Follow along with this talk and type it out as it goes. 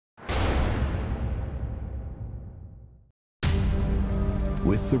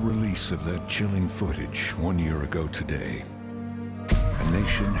With the release of that chilling footage 1 year ago today, a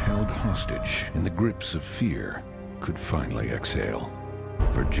nation held hostage in the grips of fear could finally exhale.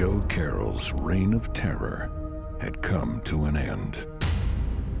 For Joe Carroll's reign of terror had come to an end.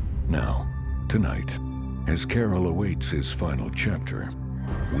 Now, tonight, as Carroll awaits his final chapter,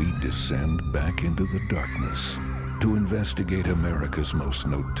 we descend back into the darkness to investigate America's most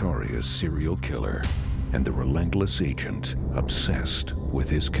notorious serial killer and the relentless agent obsessed with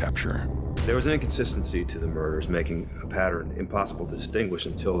his capture. There was an inconsistency to the murders, making a pattern impossible to distinguish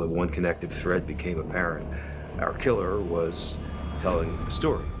until the one connective thread became apparent. Our killer was telling a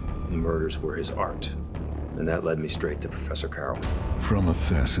story. The murders were his art. And that led me straight to Professor Carroll. From a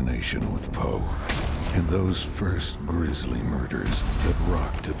fascination with Poe and those first grisly murders that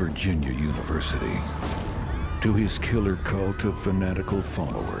rocked Virginia University, to his killer cult of fanatical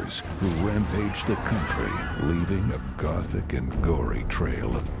followers who rampaged the country, leaving a gothic and gory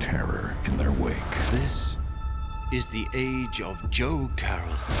trail of terror in their wake. This is the age of Joe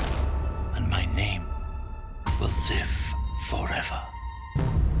Carroll, and my name will live forever.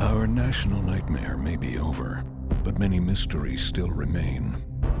 Our national nightmare may be over, but many mysteries still remain.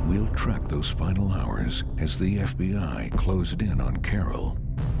 We'll track those final hours as the FBI closed in on Carroll,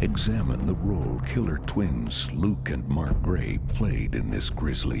 examine the role killer twins Luke and Mark Gray played in this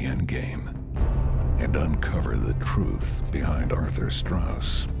grisly endgame, and uncover the truth behind Arthur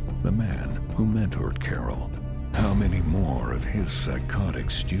Strauss, the man who mentored Carroll. How many more of his psychotic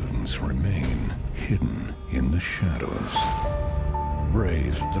students remain hidden in the shadows?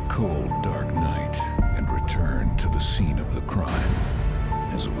 Brave the cold, dark night and return to the scene of the crime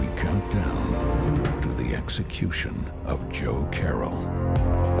as we count down to the execution of Joe Carroll.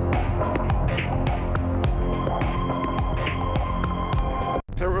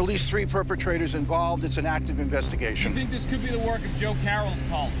 There were at least 3 perpetrators involved. It's an active investigation. You think this could be the work of Joe Carroll's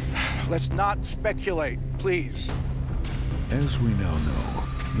cult? Let's not speculate, please. As we now know,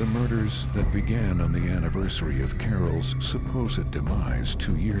 the murders that began on the anniversary of Carroll's supposed demise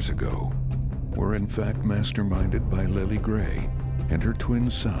 2 years ago were in fact masterminded by Lily Gray and her twin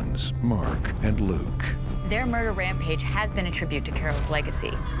sons, Mark and Luke. Their murder rampage has been a tribute to Carroll's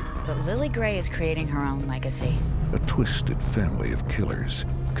legacy, but Lily Gray is creating her own legacy. A twisted family of killers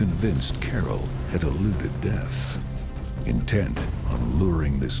convinced Carroll had eluded death, intent on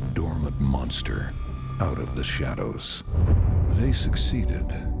luring this dormant monster out of the shadows. They succeeded,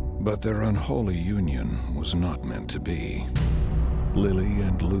 but their unholy union was not meant to be. Lily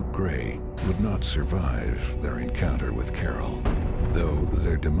and Luke Gray would not survive their encounter with Carroll, though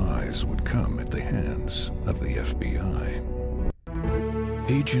their demise would come at the hands of the FBI.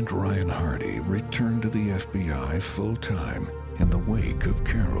 Agent Ryan Hardy returned to the FBI full-time in the wake of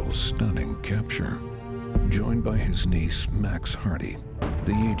Carroll's stunning capture. Joined by his niece, Max Hardy,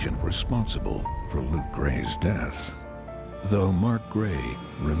 the agent responsible for Luke Gray's death. Though Mark Gray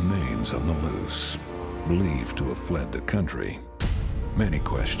remains on the loose, believed to have fled the country, many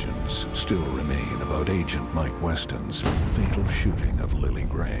questions still remain about Agent Mike Weston's fatal shooting of Lily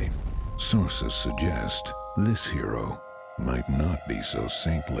Gray. Sources suggest this hero might not be so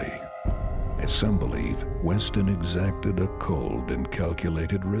saintly, as some believe Weston exacted a cold and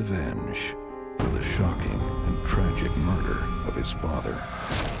calculated revenge for the shocking and tragic murder of his father.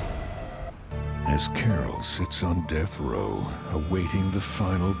 As Carroll sits on death row, awaiting the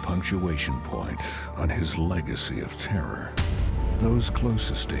final punctuation point on his legacy of terror, those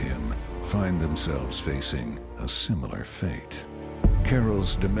closest to him find themselves facing a similar fate.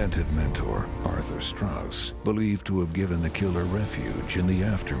 Carroll's demented mentor, Arthur Strauss, believed to have given the killer refuge in the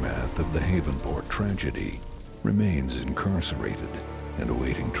aftermath of the Havenport tragedy, remains incarcerated and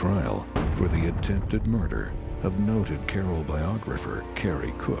awaiting trial for the attempted murder of noted Carroll biographer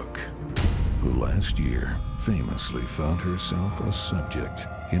Carrie Cook, who last year famously found herself a subject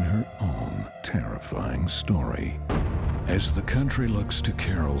in her own terrifying story. As the country looks to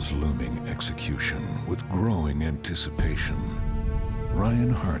Carroll's looming execution with growing anticipation, Ryan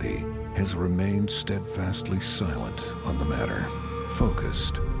Hardy has remained steadfastly silent on the matter,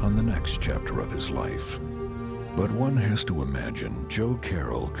 focused on the next chapter of his life. But one has to imagine Joe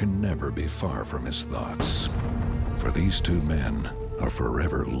Carroll can never be far from his thoughts, for these two men are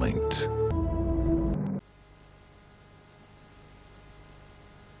forever linked